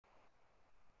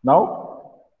Now,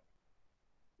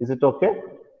 is it okay?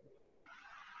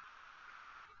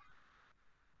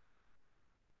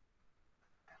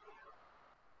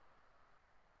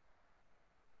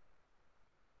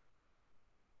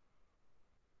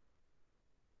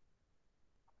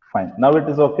 Fine. Now it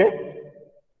is okay.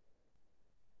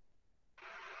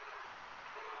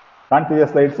 ಕಾಣ್ತಿದೆಯಾ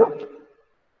slides?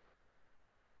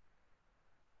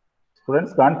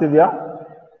 Students ಕಾಣ್ತಿದೆಯಾ?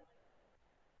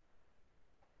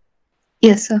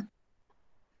 Yes, sir.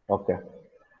 Okay.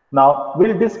 Now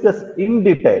we'll discuss in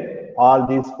detail all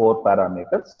these four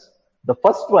parameters. The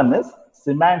first one is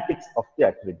semantics of the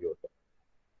attribute.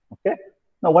 Okay.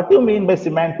 Now what do you mean by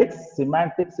semantics?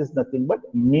 Semantics is nothing but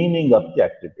meaning of the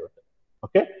attribute.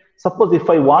 Okay. Suppose if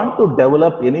I want to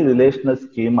develop any relational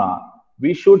schema,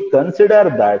 we should consider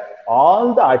that all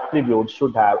the attributes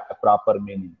should have a proper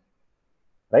meaning.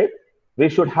 Right? We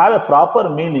should have a proper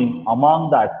meaning among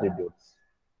the attributes.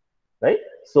 Right?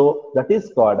 So that is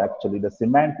called actually the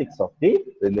semantics of the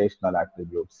relational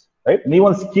attributes. Right? ನೀವು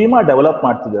ಒಂದು schema develop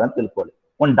ಮಾಡ್ತಿದ್ದೀರಾ ಅಂತ ತಿಳ್ಕೊಳ್ಳಿ,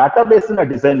 ಒಂದು database ನ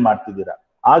design ಮಾಡ್ತಿದ್ದೀರಾ,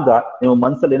 ಆಗ ನೀವು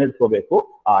ಮನಸ್ಸಲ್ಲಿ ಏನ್ ಇಟ್ಕೋಬೇಕು,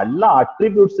 ಆ ಎಲ್ಲ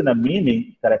ಅಟ್ರಿಬ್ಯೂಟ್ಸ್ ನ ಮೀನಿಂಗ್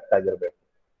ಕರೆಕ್ಟ್ ಆಗಿರ್ಬೇಕು.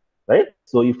 Right?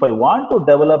 So if I want to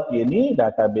develop any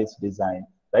database design,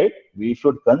 right, we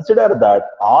should consider that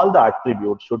all the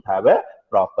attributes should have a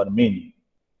proper meaning.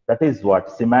 That is what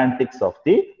semantics of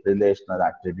the relational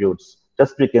attributes.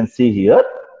 Just we can see here.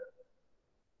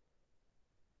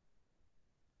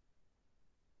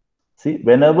 See,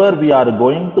 whenever we are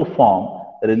going to form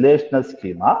a relational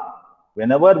schema,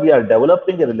 whenever we are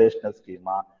developing a relational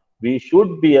schema, we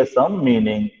should be some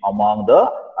meaning among the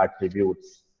attributes.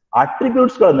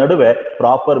 Attributes ಗಳ ನಡುವೆ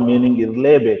proper meaning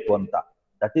ಇರಲೇಬೇಕು ಅಂತ.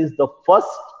 That is the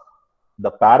first,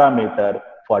 the parameter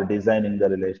for designing the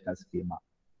relational schema.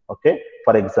 Okay.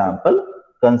 For example,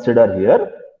 consider here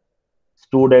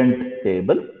student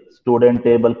table. Student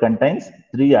table contains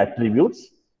 3 attributes: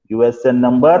 USN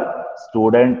number,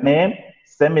 student name,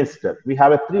 semester. We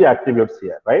have 3 attributes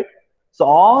here, right? So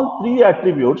all 3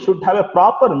 attributes should have a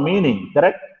proper meaning,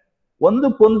 correct?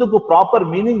 ಒಂದಕ್ಕೊಂದಕ್ಕೂ proper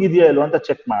meaning ಇದೆಯಾ ಇಲ್ವಾ ಅಂತ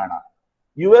check ಮಾಡೋಣ.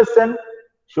 USN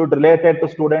should related to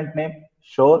student name,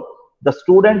 sure. The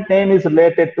student name is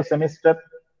related to semester.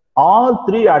 All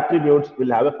 3 attributes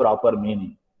will have a proper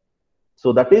meaning. So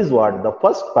that is what the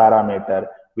first parameter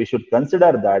we should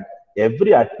consider, that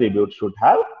every attribute should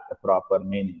have a proper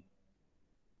meaning.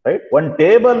 Right? One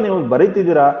table ನೀವು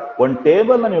ಬರೀತಿದ್ದೀರಾ, one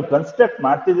table ನ ನೀವು construct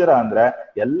ಮಾಡ್ತಿದ್ದೀರಾ ಅಂದ್ರೆ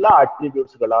ಎಲ್ಲಾ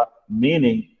attributes ಗಳ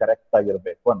meaning correct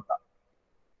ಆಗಿರಬೇಕು ಅಂತ.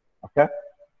 Okay?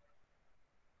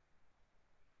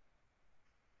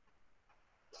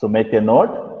 So make a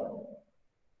note,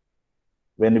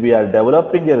 when we are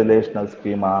developing a relational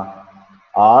schema,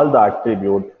 all the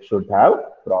attributes should have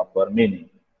proper meaning.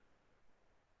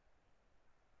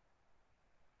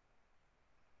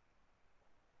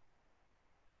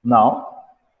 Now,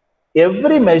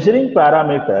 every measuring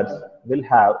parameters will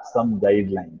have some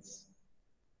guidelines.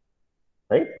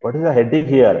 Right? What is the heading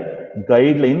here?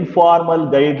 Informal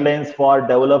guidelines for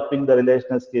developing the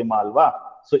relational schema, alva?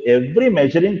 So every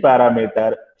measuring parameter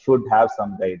should have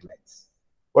some guidelines.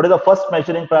 What is the first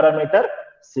measuring parameter?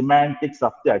 Semantics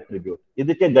of the attribute.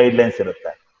 Idike guidelines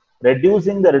irutte.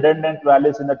 Reducing the redundant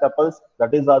values in the tuples,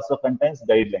 that is also contains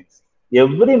guidelines.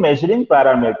 Every measuring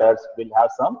parameters will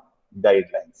have some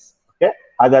guidelines. Okay?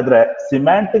 Hagadre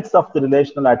semantics of the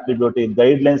relational attribute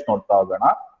guidelines ನೋಡ್ತಾ ಹೋಗೋಣ.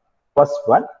 First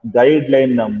one,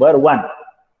 guideline number 1.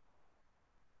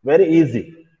 Very easy,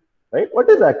 right? What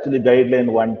is actually guideline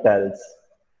 1 tells?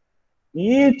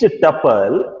 Each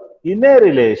tuple in a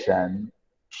relation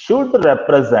should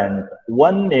represent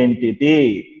one entity.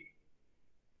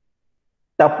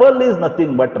 Tuple is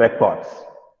nothing but records,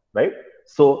 right?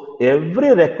 So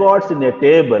every records in a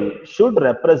table should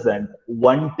represent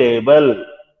one table.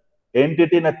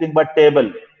 Entity nothing but table.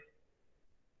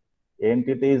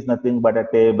 Entity is nothing but a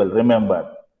table, remember.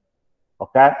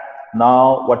 Okay. Now,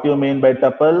 what do you mean by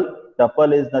tuple?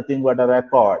 Tuple is nothing but a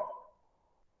record.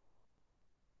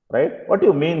 Right? What do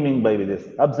you mean by this?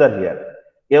 Observe here.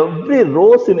 Every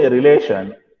rows in a relation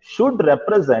should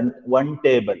represent one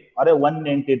table or a one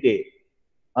entity.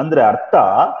 ಅಂದ್ರೆ ಅರ್ಥ,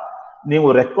 ನೀವು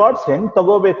records ಹೆಂಗ್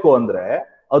ತಗೋಬೇಕು ಅಂದ್ರೆ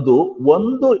ಅದು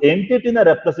ಒಂದು ಎಂಟಿಟಿನ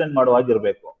represent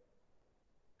ಮಾಡುವಾಗಿರ್ಬೇಕು.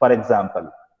 For example,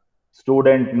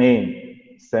 student name,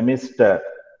 semester,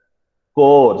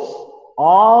 course,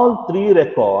 all 3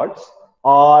 records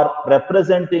are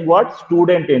representing what?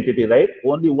 Student entity, right?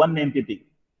 Only one entity.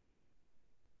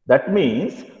 That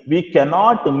means we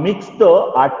cannot mix the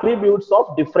attributes of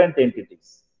different entities.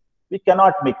 We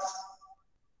cannot mix.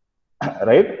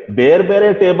 Right? ಬೇರೆ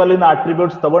table ಇನ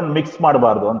attributes ತಗೊಂಡು mix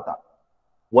ಮಾಡಬಾರ್ದು ಅಂತ.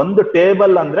 ಒಂದು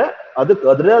table ಅಂದ್ರೆ ಅದಕ್ಕೆ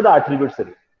ಅದರೇ ಆದ ಅಟ್ರಿಬ್ಯೂಟ್ಸ್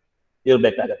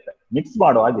ಇರಬೇಕಾಗತ್ತೆ, ಮಿಕ್ಸ್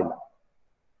ಮಾಡೋ ಹಾಗಿಲ್ಲ.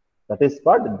 That is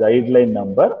called guideline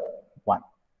number 1.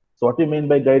 So what do you mean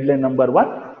by guideline number 1?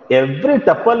 Every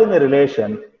tuple in a relation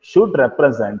should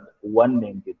represent one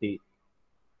entity.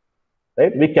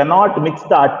 Right? We cannot mix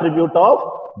the attribute of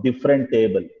different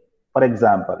table. For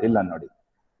example, illa nodi.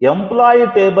 Employee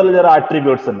table idರ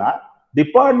attributes ಅನ್ನ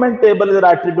department table ಇದರ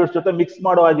attributes ಜೊತೆ mix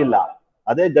ಮಾಡುವಾಗಿಲ್ಲ.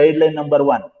 ಅದೇ guideline number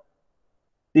 1.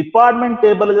 Department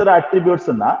table ಇದರ attributes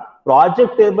ಅನ್ನ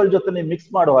project table ಜೊತೆ ನೀವು mix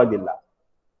ಮಾಡುವಾಗಿಲ್ಲ.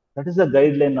 That is the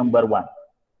guideline number 1.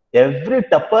 Every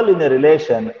tuple in a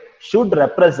relation should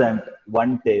represent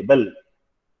one table.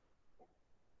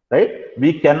 Right?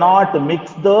 We cannot mix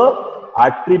the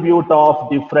attribute of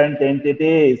different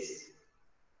entities.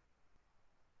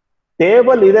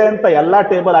 Table ಇದೆ ಅಂತ ಎಲ್ಲಾ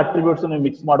table attributes ನೀವು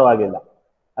mix ಮಾಡುವಾಗಿಲ್ಲ.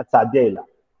 ಅದು ಸಾಧ್ಯ ಇಲ್ಲ.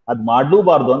 ಅದು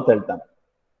ಮಾಡಲೂಬಾರ್ದು ಅಂತ ಹೇಳ್ತಾನೆ.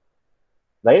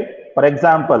 Right? For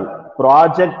example,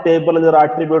 project table ಇದರ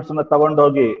ಅಟ್ರಿಬ್ಯೂಟ್ಸ್ ಅನ್ನು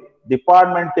ತಗೊಂಡೋಗಿ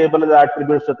ಡಿಪಾರ್ಟ್ಮೆಂಟ್ ಟೇಬಲ್ ಇದರ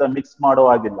ಅಟ್ರಿಬ್ಯೂಟ್ಸ್ ಜೊತೆ ಮಿಕ್ಸ್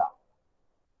ಮಾಡುವಾಗಿಲ್ಲ.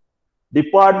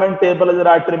 ಡಿಪಾರ್ಟ್ಮೆಂಟ್ ಟೇಬಲ್ ಇದರ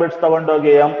ಅಟ್ರಿಬ್ಯೂಟ್ಸ್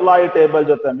ತಗೊಂಡೋಗಿ ಎಂಪ್ಲಾಯಿ ಟೇಬಲ್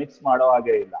ಜೊತೆ ಮಿಕ್ಸ್ ಮಾಡೋ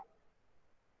ಹಾಗೆ ಇಲ್ಲ.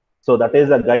 So that is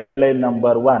a guideline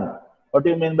number 1. What do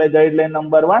you mean by guideline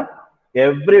number 1?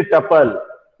 Every tuple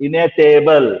in a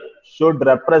table should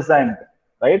represent,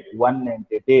 right, one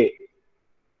entity.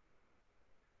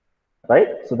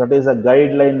 Right? So that is a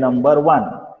guideline number 1.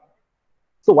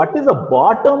 So what is the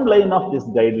bottom line of this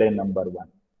guideline number 1?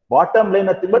 Bottom line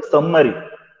nothing but summary.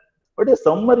 What is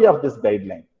summary of this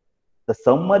guideline? The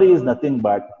summary is nothing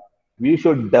but we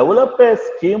should develop a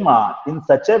schema in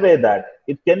such a way that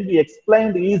it can be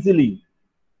explained easily,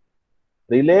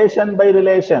 relation by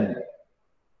relation.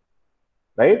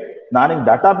 Right? ನಾನು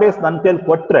database ನನ್ನ ಕೈಲಿ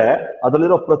ಕೊಟ್ರೆ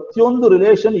ಅದರಲ್ಲಿರೋ ಪ್ರತಿಯೊಂದು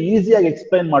relation ಈಸಿಯಾಗಿ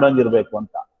explain ಮಾಡೋಂಗಿರ್ಬೇಕು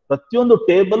ಅಂತ. ಪ್ರತಿಯೊಂದು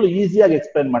table ಈಸಿಯಾಗಿ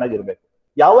ಎಕ್ಸ್ಪ್ಲೈನ್ ಮಾಡೋಂಗಿರ್ಬೇಕು.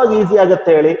 ಯಾವಾಗ ಈಸಿ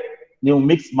ಆಗುತ್ತೆ ಹೇಳಿ? ನೀವು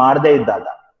ಮಿಕ್ಸ್ ಮಾಡದೇ ಇದ್ದಾಗ.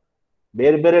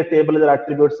 ಬೇರೆ ಬೇರೆ ಟೇಬಲ್ ಇದರ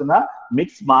ಅಟ್ರಿಬ್ಯೂಟ್ಸ್ ನ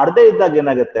ಮಿಕ್ಸ್ ಮಾಡದೇ ಇದ್ದಾಗ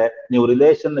ಏನಾಗುತ್ತೆ? ನೀವು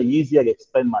ರಿಲೇಷನ್ ನ ಈಸಿಯಾಗಿ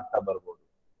ಎಕ್ಸ್ಪ್ಲೈನ್ ಮಾಡ್ತಾ ಬರ್ಬೋದು.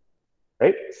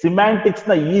 ರೈಟ್? ಸಿಮ್ಯಾಂಟಿಕ್ಸ್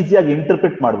ನ ಈಸಿಯಾಗಿ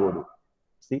ಇಂಟರ್ಪ್ರಿಟ್ ಮಾಡ್ಬೋದು.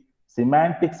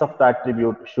 Semantics of the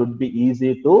attribute should be easy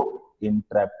to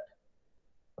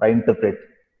interpret.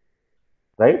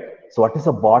 Right? So what is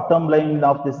the bottom line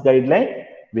of this guideline?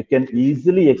 We can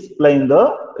easily explain the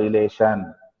relation.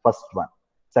 First one.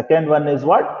 Second one is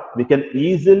what? We can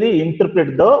easily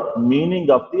interpret the meaning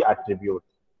of the attribute.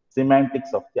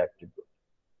 Semantics of the attribute.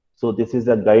 So this is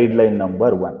a guideline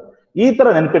number 1. ಈ ತರ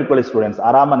ನೆನಪಿಟ್ಕೊಳ್ಳಿ students,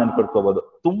 ಆರಾಮ ನೆನಪಿಟ್ಕೋಬಹುದು.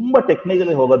 ತುಂಬಾ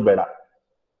technically ಹೋಗೋದು ಬೇಡ.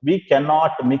 We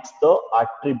cannot mix the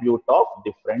attribute of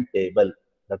different table.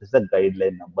 That is the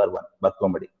guideline number 1.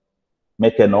 Bakkomadi.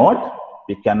 Make a note.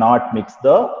 We cannot mix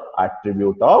the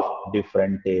attribute of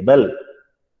different table.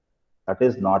 That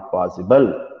is not possible.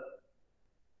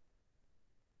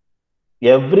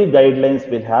 Every guidelines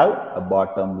will have a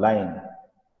bottom line.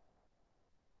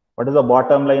 What is the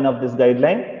bottom line of this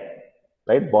guideline?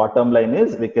 Right? Bottom line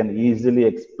is we can easily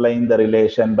explain the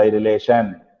relation by relation.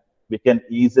 We can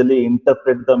easily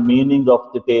interpret the meaning of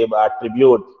the table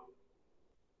attribute.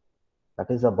 That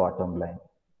is the bottom line.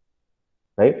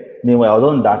 Right? ನೀವು ಯಾವುದೋ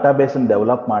ಒಂದು database ಅನ್ನು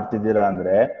develop ಮಾಡ್ತಿದ್ದೀರಾ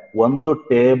ಅಂದ್ರೆ ಒಂದು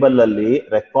table ಅಲ್ಲಿ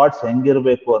records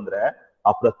ಹೆಂಗಿರ್ಬೇಕು ಅಂದ್ರೆ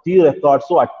ಆ ಪ್ರತಿ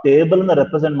ರೆಕಾರ್ಡ್ಸ್ ಆ ಟೇಬಲ್ ನ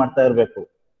ರೆಪ್ರೆಸೆಂಟ್ ಮಾಡ್ತಾ ಇರಬೇಕು,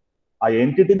 ಆ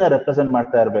ಎಂಟಿಟಿನ ರೆಪ್ರೆಸೆಂಟ್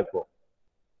ಮಾಡ್ತಾ ಇರಬೇಕು.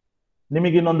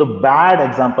 ನಿಮಗೆ ಇನ್ನೊಂದು ಬ್ಯಾಡ್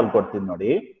ಎಕ್ಸಾಂಪಲ್ ಕೊಡ್ತೀನಿ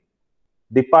ನೋಡಿ.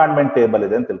 ಡಿಪಾರ್ಟ್ಮೆಂಟ್ ಟೇಬಲ್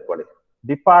ಇದೆ ಅಂತ ತಿಳ್ಕೊಳ್ಳಿ.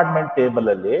 ಡಿಪಾರ್ಟ್ಮೆಂಟ್ ಟೇಬಲ್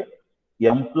ಅಲ್ಲಿ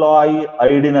ಎಂಪ್ಲಾಯಿ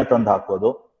ಐಡಿನ ತಂದು ಹಾಕೋದು,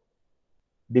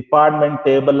 ಡಿಪಾರ್ಟ್ಮೆಂಟ್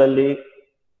ಟೇಬಲ್ ಅಲ್ಲಿ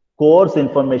ಕೋರ್ಸ್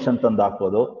ಇನ್ಫಾರ್ಮೇಶನ್ ತಂದು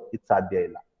ಹಾಕೋದು, ಇದು ಸಾಧ್ಯ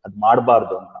ಇಲ್ಲ. ಅದು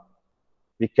ಮಾಡಬಾರ್ದು ಅಂತ.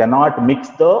 V cannot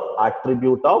mix the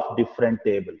attribute of different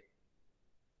table.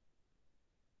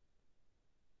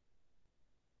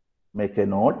 Make A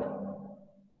note.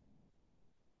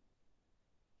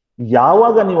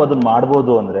 ಯಾವಾಗ ನೀವು ಅದನ್ನ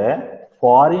ಮಾಡ್ಬೋದು ಅಂದ್ರೆ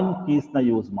ಫಾರಿನ್ ಕೀಸ್ ನ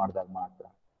ಯೂಸ್ ಮಾಡಿದಾಗ ಮಾತ್ರ.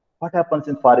 What happens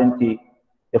in foreign key?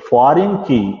 A foreign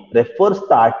key refers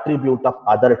the attribute of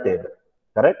other table.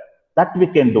 Correct? That we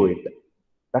can do it.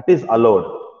 That is allowed.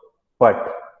 But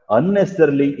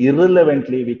unnecessarily,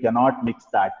 irrelevantly, we cannot mix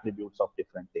the attributes of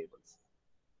different tables.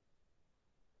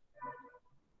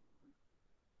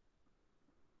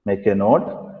 Make a note.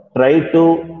 Try to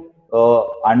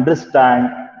understand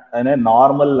in a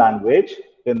normal language.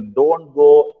 And don't go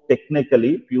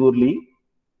technically, purely.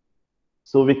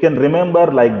 So we can remember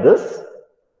like this.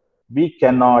 We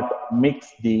cannot mix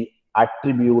the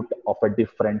attribute of a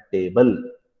different table,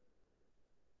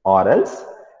 or else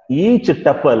each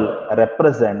tuple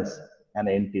represents an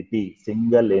entity,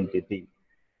 single entity.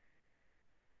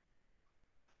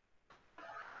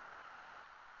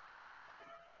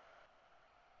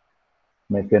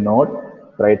 Make a note,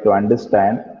 try to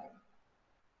understand.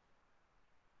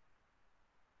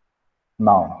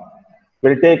 Now,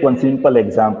 we'll take one simple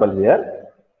example here.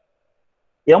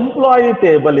 Employee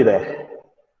table ಇದೆ.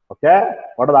 Okay,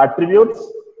 what are the attributes?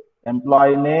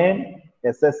 employee name,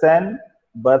 SSN,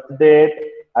 birth date,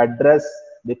 address,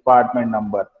 department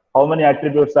number. How many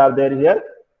attributes are there here?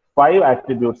 5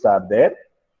 attributes are there.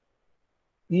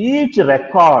 Each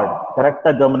record, correct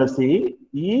gamanisi,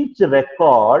 each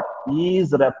record is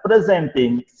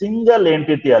representing single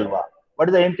entity alva. What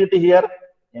is the entity here?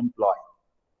 Employee.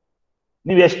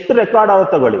 ನೀವು ಎಷ್ಟು record ಆಗ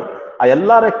ತಗೊಳ್ಳಿ, ಆ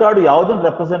ಎಲ್ಲಾ record ಯಾವ್ದನ್ನ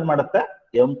represent ಮಾಡುತ್ತೆ?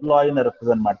 ಎಂಪ್ಲಾಯಿನ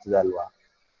represent ಮಾಡ್ತಿದೆ ಅಲ್ವಾ.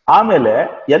 ಆಮೇಲೆ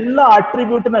ಎಲ್ಲ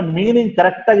ಅಟ್ರಿಬ್ಯೂಟ್ ನ ಮೀನಿಂಗ್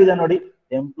ಕರೆಕ್ಟ್ ಆಗಿದೆ ನೋಡಿ.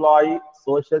 Employee,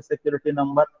 social security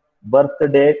number, birth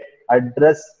date,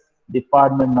 address,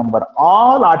 department number,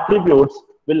 all attributes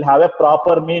will have A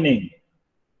proper meaning.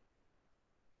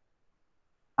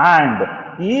 And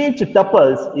each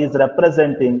tuples is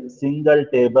representing single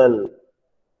table,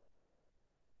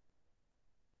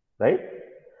 right?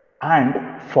 And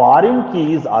foreign key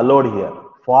is allowed here.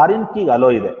 Foreign key allow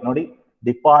ide nodi.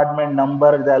 Department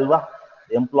number ide alva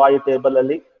employee table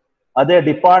alli, ade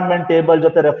department table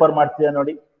jote refer ಮಾಡ್ತಿದೆ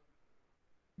ನೋಡಿ.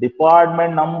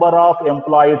 Department number of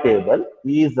employee table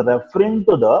is referring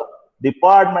to the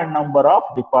department number of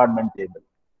department table.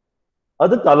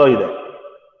 ಅದಕ್ಕೆ allow ಇದೆ.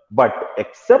 But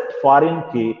accept foreign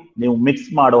key ನೀವು mix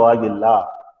ಮಾಡುವಾಗಿಲ್ಲ.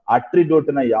 Attribute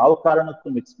ನ ಯಾವ ಕಾರಣಕ್ಕೂ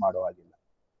mix ಮಾಡುವಾಗಿಲ್ಲ.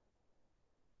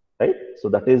 Right? So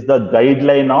that is the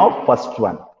guideline of first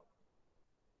one.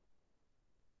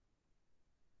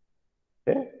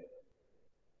 Okay?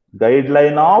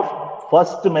 Guideline of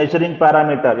first measuring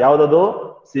parameter. ಯಾವ್ದದು?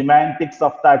 Semantics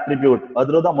of the attribute.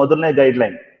 ಅದರದ ಮೊದಲನೇ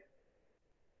guideline.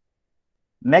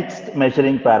 Next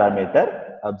measuring parameter,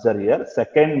 observe here,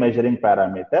 second measuring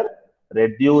parameter,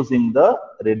 reducing the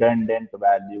redundant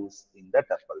values in the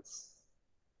tuples.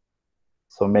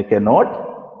 So make a note.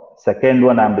 Second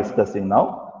one I am discussing now,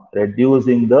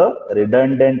 reducing the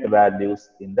redundant values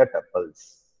in the tuples.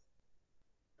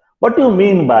 What do you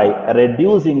mean by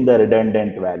reducing the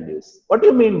redundant values? What do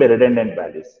you mean by redundant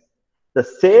values? The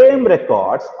same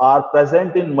records are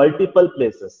present in multiple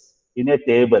places in a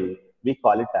table. We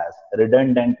call it as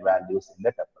redundant values in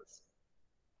the tuples.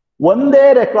 ಒಂದೇ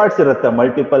records ಇರುತ್ತೆ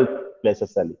multiple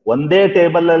places ಅಲ್ಲಿ, ಒಂದೇ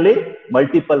table ಅಲ್ಲಿ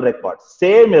multiple records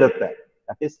same ಇರುತ್ತೆ.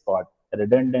 That is called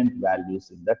redundant values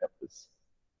in the ಟಪಲ್ಸ್.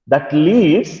 That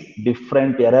leads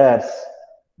different errors,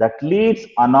 that leads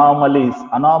anomalies.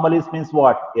 Anomalies means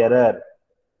what? Error.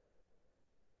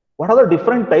 What are the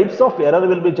different types of error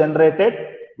will be generated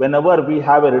whenever we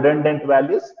have a redundant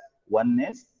values? One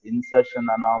is insertion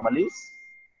anomalies,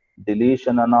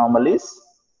 deletion anomalies,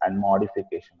 and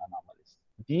modification anomalies.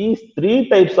 These 3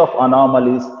 types of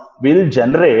anomalies will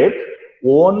generate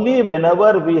only whenever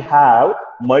we have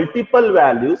multiple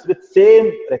values with same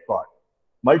record,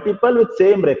 multiple with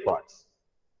same records.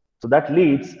 So that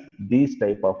leads these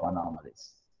type of anomalies.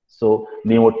 So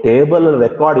ನೀವು table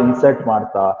record insert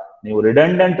ಮಾಡ್ತಾ ನೀವು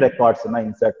redundant records ಅನ್ನ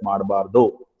insert ಮಾಡಬಾರ್ದು.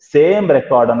 Same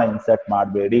record ಅನ್ನ insert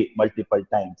ಮಾಡಬೇಡಿ multiple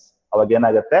times. ಅವಾಗ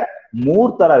ಏನಾಗುತ್ತೆ? 3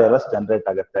 ತರ ಎರರ್ಸ್ ಜನರೇಟ್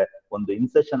ಆಗುತ್ತೆ. ಒಂದು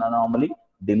insertion ಅನಾಮಲಿ,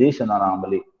 deletion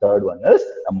anomaly, third one is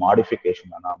a modification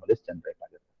anomaly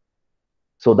generated.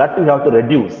 So that we have to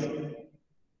reduce,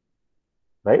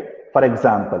 right? For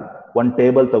example, one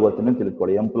table ತಗೋತೀನಿ ಅಂತ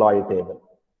ತಿಳ್ಕೊಳ್ಳಿ, ಎಂಪ್ಲಾಯಿ ಟೇಬಲ್.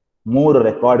 3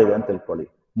 ರೆಕಾರ್ಡ್ ಇದೆ ಅಂತ ತಿಳ್ಕೊಳ್ಳಿ.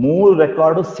 3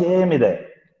 ರೆಕಾರ್ಡು ಸೇಮ್ ಇದೆ.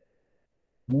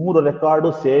 3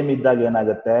 ರೆಕಾರ್ಡು ಸೇಮ್ ಇದ್ದಾಗ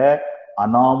ಏನಾಗುತ್ತೆ?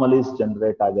 ಅನಾಮಲೀಸ್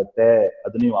ಜನರೇಟ್ ಆಗುತ್ತೆ.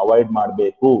 ಅದು ನೀವು ಅವಾಯ್ಡ್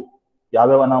ಮಾಡಬೇಕು.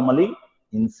 ಯಾವ್ಯಾವ ಅನಾಮಲಿ?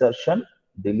 Insertion,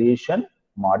 deletion,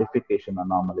 modification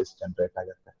anomalies generate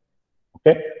ಆಗುತ್ತೆ.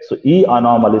 Okay, so e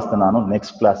anomalies nanu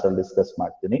next class I'll discuss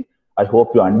martini. I hope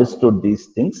you understood these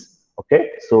things. Okay,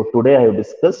 so today I have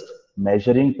discussed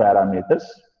measuring parameters.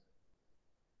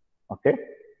 Okay,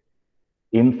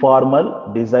 informal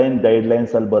design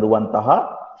guidelines al baruvantaha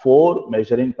 4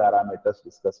 measuring parameters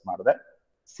discuss madide.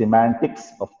 Semantics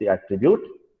of the attribute,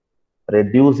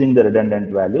 reducing the redundant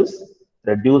values,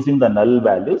 reducing the null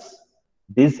values,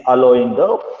 disallowing the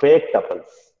fake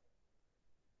tuples.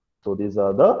 So these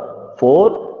are the 4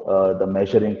 the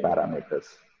measuring parameters.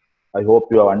 I hope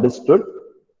you have understood.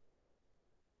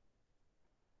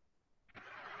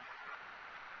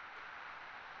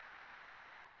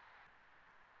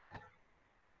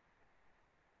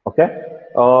 Okay,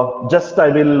 just I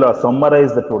will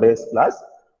summarize the today's class.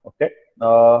 Okay,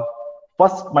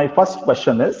 my first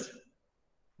question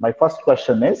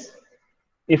is,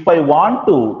 if I want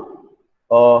to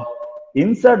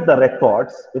insert the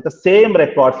records with the same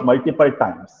records multiple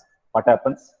times, what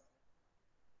happens?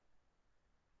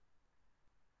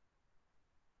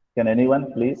 Can anyone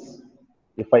please?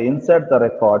 If I insert the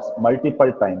records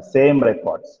multiple times, same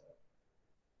records,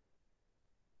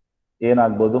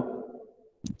 ಏನಾಗಬಹುದು?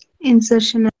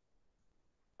 Insertion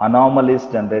anomalies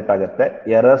generate ಆಗುತ್ತೆ,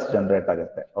 errors generate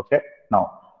ಆಗುತ್ತೆ. Okay, now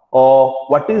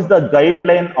what is the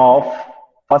guideline of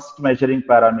first measuring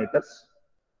parameters,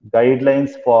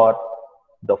 guidelines for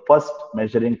the first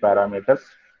measuring parameters.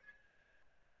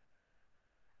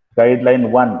 Guideline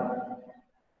 1.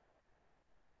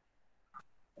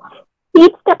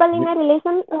 Each tuple in a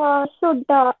relation should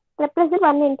represent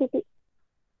one entity.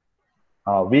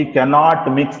 We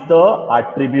cannot mix the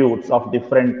attributes of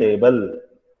different table.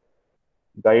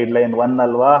 Guideline 1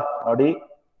 alva, Nodi.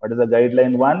 What is the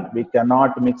guideline 1? We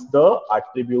cannot mix the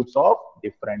attributes of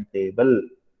different table.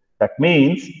 That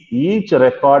means each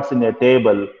records in a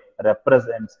table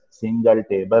represents single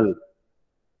table.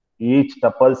 Each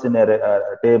tuples in a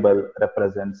table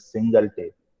represents single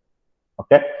table.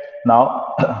 Okay.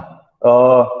 Now,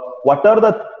 what are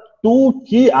the two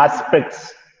key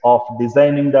aspects of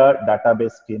designing the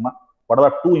database schema? What are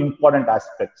the two important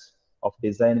aspects of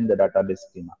designing the database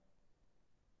schema?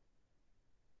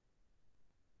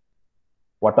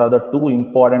 What are the two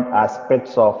important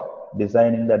aspects of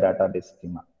designing the database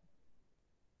schema?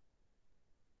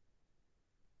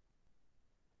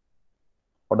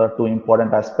 What are two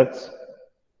important aspects?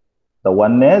 The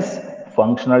one is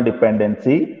functional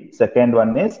dependency. Second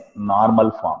one is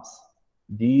normal forms.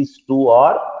 These two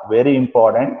are very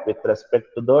important with respect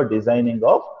to the designing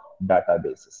of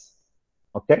databases.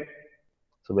 Okay.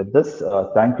 So with this,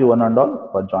 thank you one and all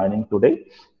for joining today.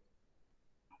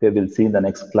 We will see in the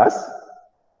next class.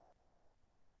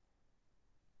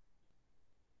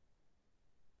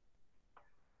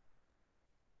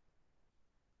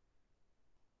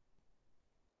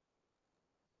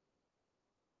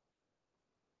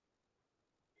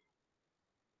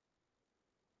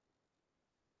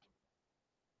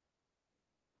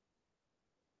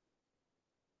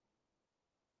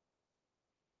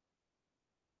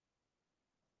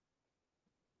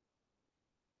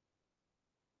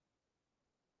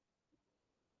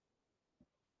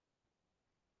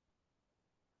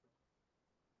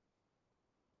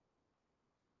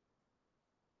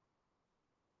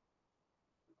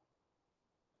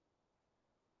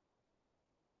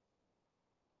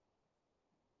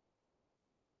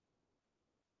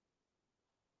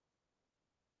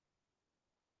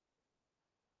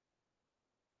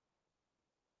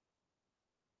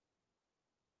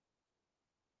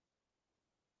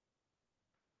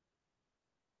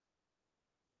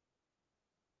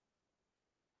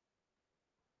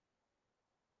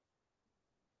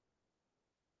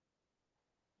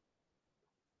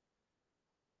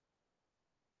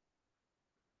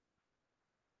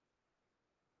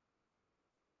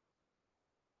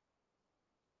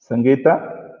 Sangeeta,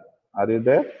 are you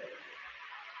there?